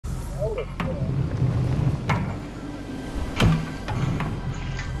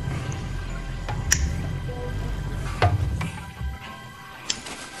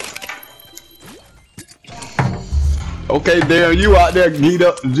Okay, Darren, you out there G'd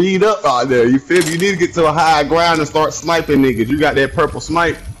up out there. You feel me? You need to get to a high ground and start sniping niggas. You got that purple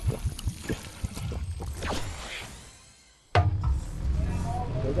snipe.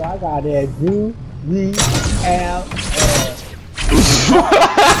 I got that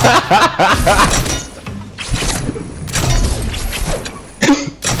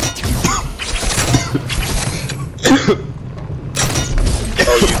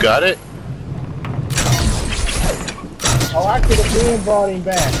Oh, you got it? Oh, I could have been brought him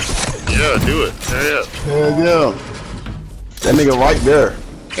back. Yeah, do it. Hurry up. Hell yeah. That nigga right there.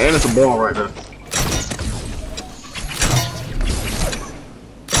 And it's a ball right there.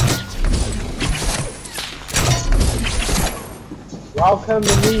 Y'all come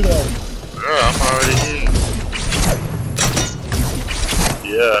to me then. Yeah, I'm already here.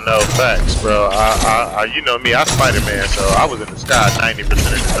 Yeah, no, facts, bro. I you know me, I Spider-Man, so I was in the sky 90% of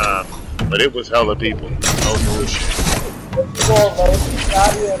the time. But it was hella people. No bullshit.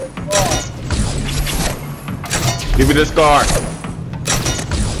 Give me the scar.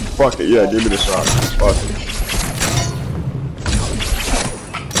 Fuck it, yeah, give me the shot. Fuck it.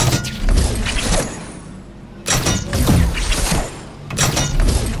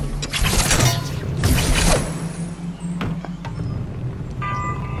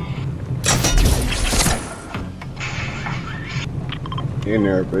 In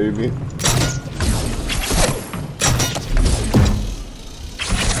there, baby.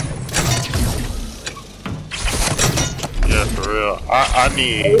 Yeah, for real. I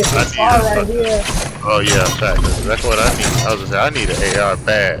need right here. Oh yeah, facts. That's what I need. I was gonna say I need an AR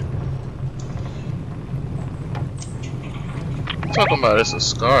bad. Talking about it's a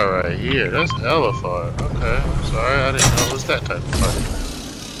scar right here. That's hella far. Okay, I'm sorry. I didn't know it was that type of fight.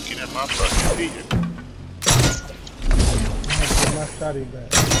 Looking at my fucking feet. My study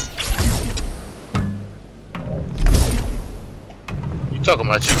back. You talking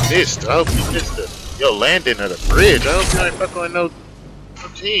about you missed? I hope you missed your landing at the bridge. I hope you ain't fucking with no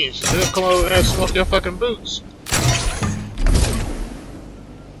teams. They'll come over and smoke your fucking boots.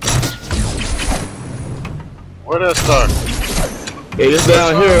 Where that start? Hey, it's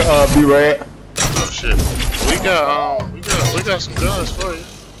down here, B-Rad. Oh shit. We got some guns for you.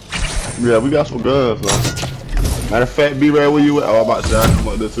 Yeah, we got some guns, man. Matter of fact, B-Rad, where you at? Oh, I'm about to say I come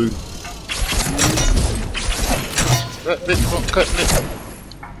up there too. That bitch won't cut it.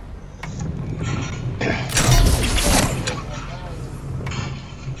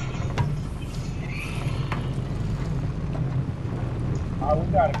 Oh, we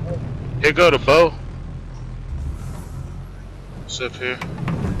gotta go. Here go the bow. Sit here.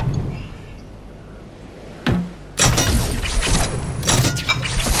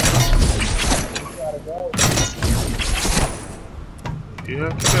 You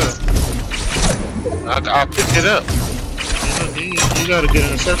have to go. I'll pick it up. You gotta get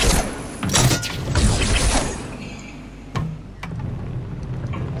in a circle.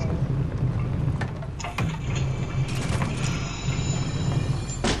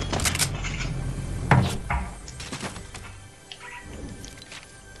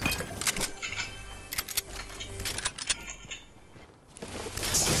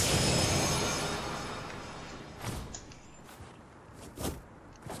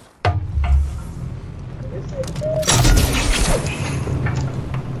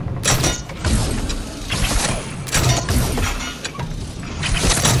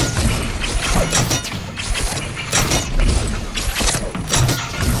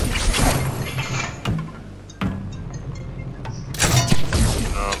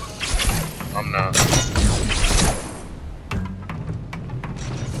 I'm not.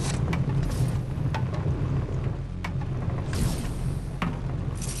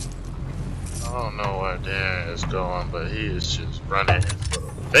 I don't know where Dan is going, but he is just running his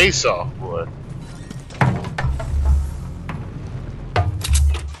face off, boy.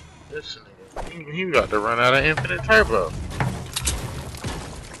 This nigga, he got to run out of infinite turbo.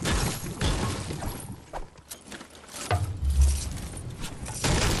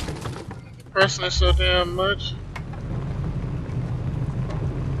 Pressing it so damn much.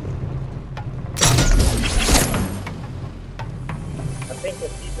 I think the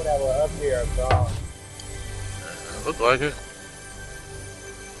people that were up here are gone. Look like it.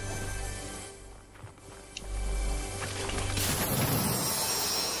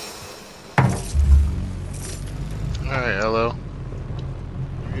 Alright, hello.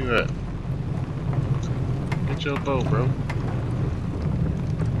 Where you at? Get your bow, bro.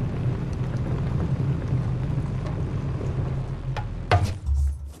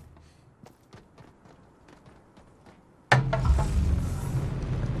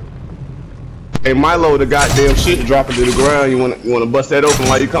 Hey Milo, the goddamn shit dropping to the ground. You wanna bust that open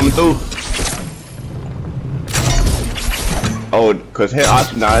while you coming through? Oh, cause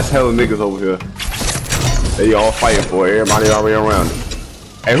nah, it's hella niggas over here. They all fighting for it. Everybody already around it.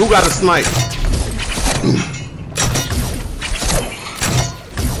 Hey, who got a snipe?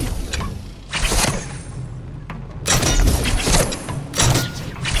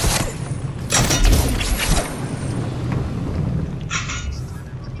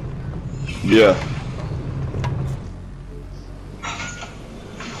 Yeah.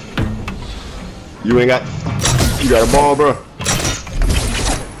 You got a ball, bro?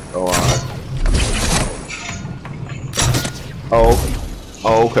 Oh, alright.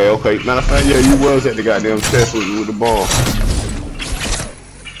 Oh, okay. Matter of fact, yeah, you was at the goddamn chest with the ball.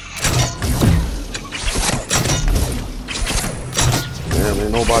 Damn,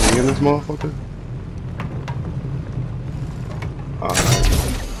 ain't nobody in this motherfucker?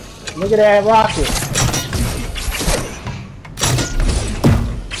 Alright. Look at that rocket.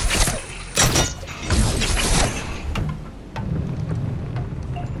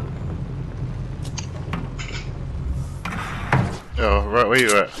 Yo, right where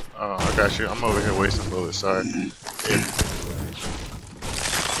you at? Oh, I got you. I'm over here wasting bullets. Sorry. Yeah.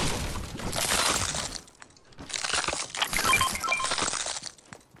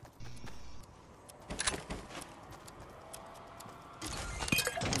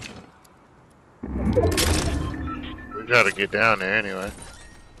 We gotta get down there anyway.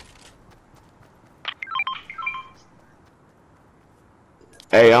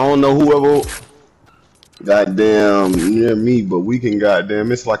 Hey, I don't know whoever goddamn near me, but we can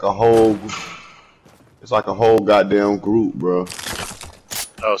goddamn. It's like a whole goddamn group, bro.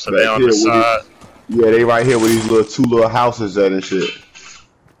 Oh, so they on the side? Yeah, they right here with these two little houses at and shit.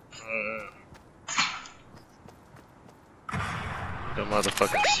 The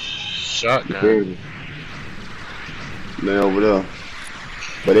motherfucking shotgun. They over there.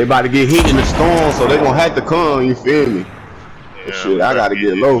 But they about to get hit in the storm, so they gonna have to come, you feel me? Yeah, shit, I gotta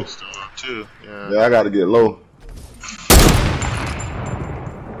get low. Too. Yeah, I gotta get low.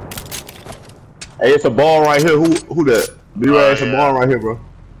 Hey, it's a ball right here. Who that? B-Rad, it's a ball right here, bro.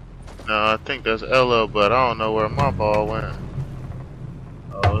 No, I think that's Elo, but I don't know where my ball went.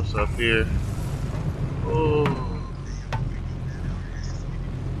 Oh, it's up here. Ooh.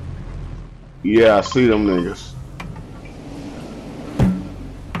 Yeah, I see them niggas.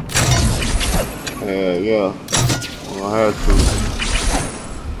 Yeah. Well, I had to.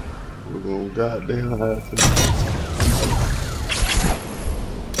 We're gonna goddamn have to.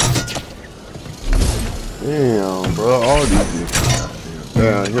 Damn, bro. All these niggas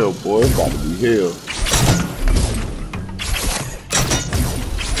down here, boy. It's about to be hell.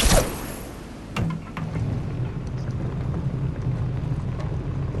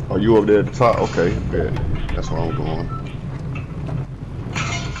 Are you up there at the top? Okay, bet. That's where I'm going.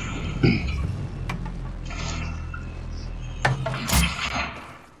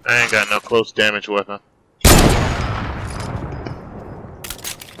 I ain't got no close damage weapon.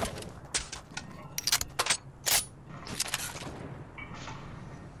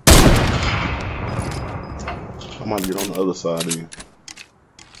 I might get on the other side of you.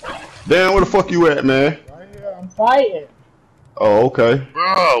 Damn, where the fuck you at, man? Right here, I'm fighting. Oh, okay.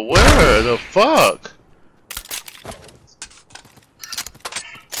 Bro, where the fuck?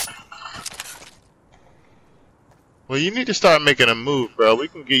 Well, you need to start making a move, bro. We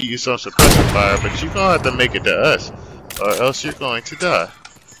can get you some suppressor fire, but you're gonna have to make it to us, or else you're going to die.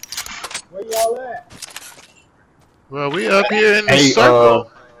 Where y'all at? Well, we up here in the circle.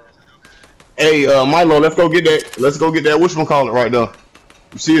 Hey, Milo, let's go get that. Let's go get that. Whatchamacallit right now?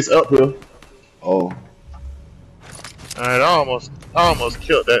 You see, it's up here. Oh. All right, I almost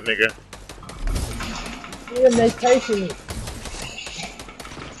killed that nigga. See them, they chasing me.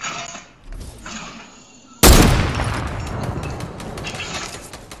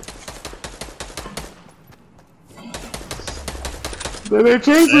 They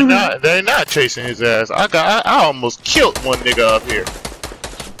chasing me. They're not chasing his ass. I almost killed one nigga up here.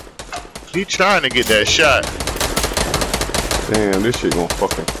 He trying to get that shot. Damn, this shit gonna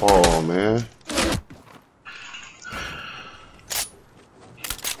fucking fall, man.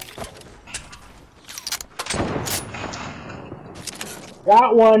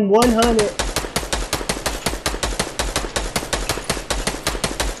 Got one, 100.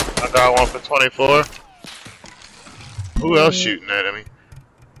 I got one for 24. Who else shooting at me?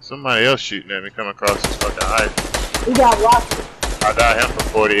 Somebody else shooting at me coming across this fucking ice. He got rockets. I got him for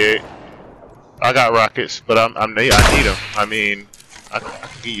 48. I got rockets, but I need them. I mean, I can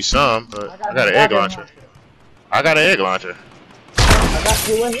give you some, but I got an egg launcher. I got an egg launcher. I got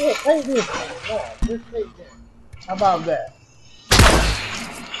you in here. Take this. Yeah, just take that. How about that?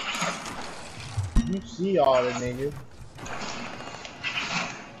 You see all the niggas.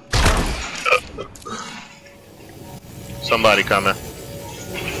 Somebody coming.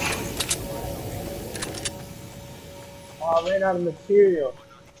 Oh, I ran out of material.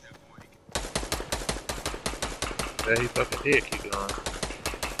 Yeah, he fucking did. Keep going.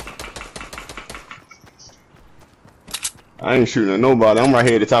 I ain't shooting at nobody. I'm right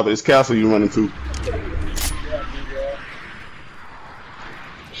here at the top of this castle you running to.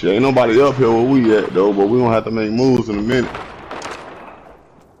 Shit, ain't nobody up here where we at though, but we gonna have to make moves in a minute.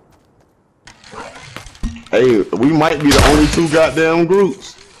 Hey, we might be the only two goddamn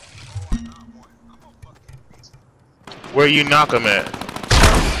groups. Where you knock him at?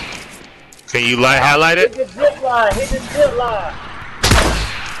 Can you highlight it? Hit the zip line. Hit the zip line.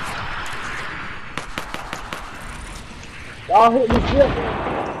 Y'all hit the zip line.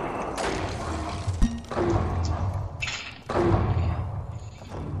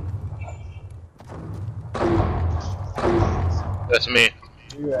 That's me.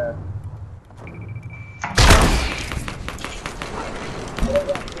 Yeah.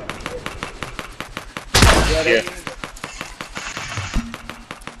 Yeah.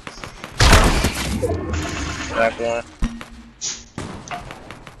 Back one.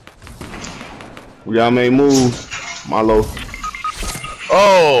 We gotta make moves, Milo.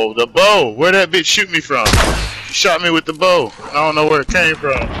 Oh, the bow. Where that bitch shoot me from? She shot me with the bow. I don't know where it came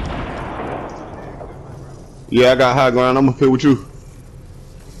from. Yeah, I got high ground. I'm gonna fit with you.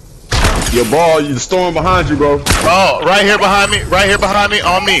 Your ball, you storm behind you, bro. Oh, right here behind me. Right here behind me.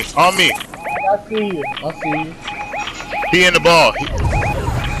 On me. On me. I see you. I see you. He in the ball.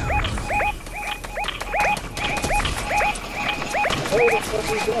 Where the fuck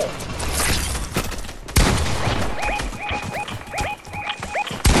is that?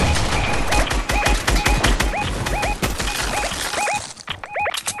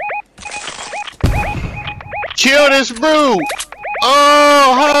 Kill this brute.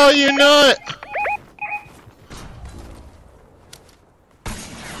 Oh, how you not?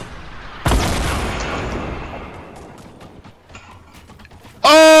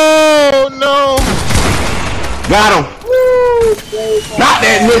 Oh no! Got him. Woo! Got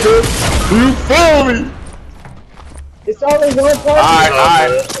that nigga. You feel me? It's only one person.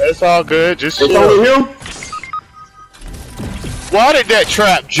 Alright. It's all good. Just It's only him. Why did that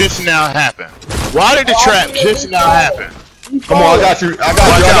trap just now happen? Why did the trap just now happen? Come on, I got you. I got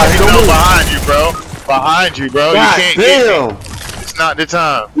Watch you. I out, got he's you. no behind you, bro. Behind you, bro. God You can't get damn. me. It's not the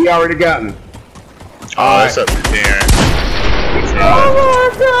time. We already got him. Oh, it's up to Darren.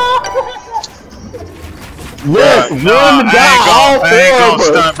 Yes, Bruh, one guy, I ain't all gonna four of us.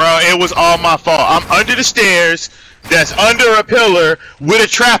 stunt, bro. It was all my fault. I'm under the stairs. That's under a pillar with a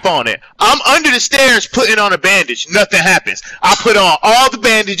trap on it. I'm under the stairs putting on a bandage. Nothing happens. I put on all the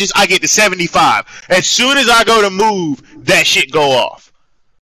bandages. I get to 75. As soon as I go to move, that shit go off.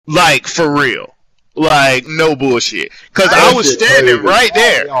 Like, for real. Like, no bullshit. Cause I was standing right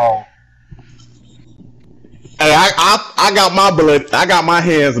there. Hey, I got my blood. I got my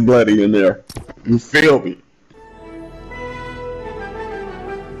hands bloody in there. You feel me?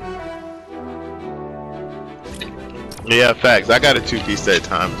 Yeah, facts. I got a 2-piece that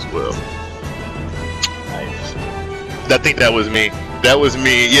time as well. Nice. I think that was me. That was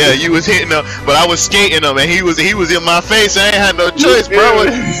me. Yeah, you was hitting him, but I was skating him, and he was in my face. I ain't had no choice, bro.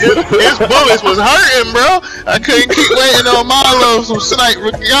 His bullets was hurting, bro. I couldn't keep waiting on Milo some snipe.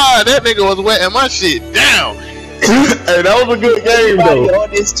 God, that nigga was wetting my shit down. Hey, that was a good game, Everybody though. on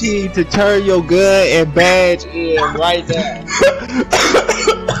this team to turn your gun and badge in right now.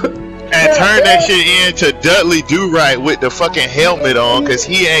 And turn that shit into Dudley Do-Right with the fucking helmet on, cause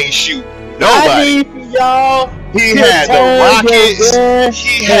he ain't shoot nobody. I need for y'all. He had the rockets.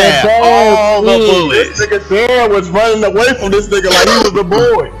 He had all the bullets. This nigga Dan was running away from this nigga like he was the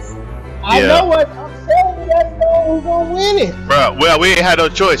boys. I Yeah. know what I'm telling you. That's the who's gonna win it. Bro, well, we ain't had no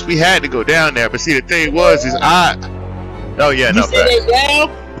choice. We had to go down there. But see, the thing was, is oh yeah, You no see fact. they down?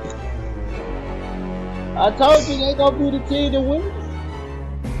 I told you they gonna be the team to win.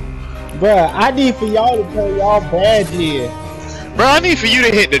 Bruh, I need for y'all to turn y'all badge in. Bro, I need for you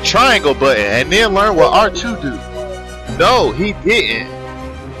to hit the triangle button and then learn what R2 do. No, he didn't.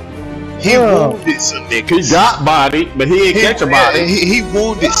 He wounded some niggas. He got bodied, but he ain't catch a body. He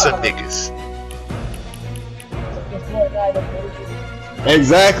wounded some niggas.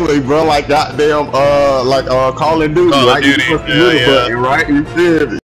 Exactly, bro. Like goddamn, Call of Duty. Call of like Duty, you push the yeah, middle yeah. button, right? You feel me?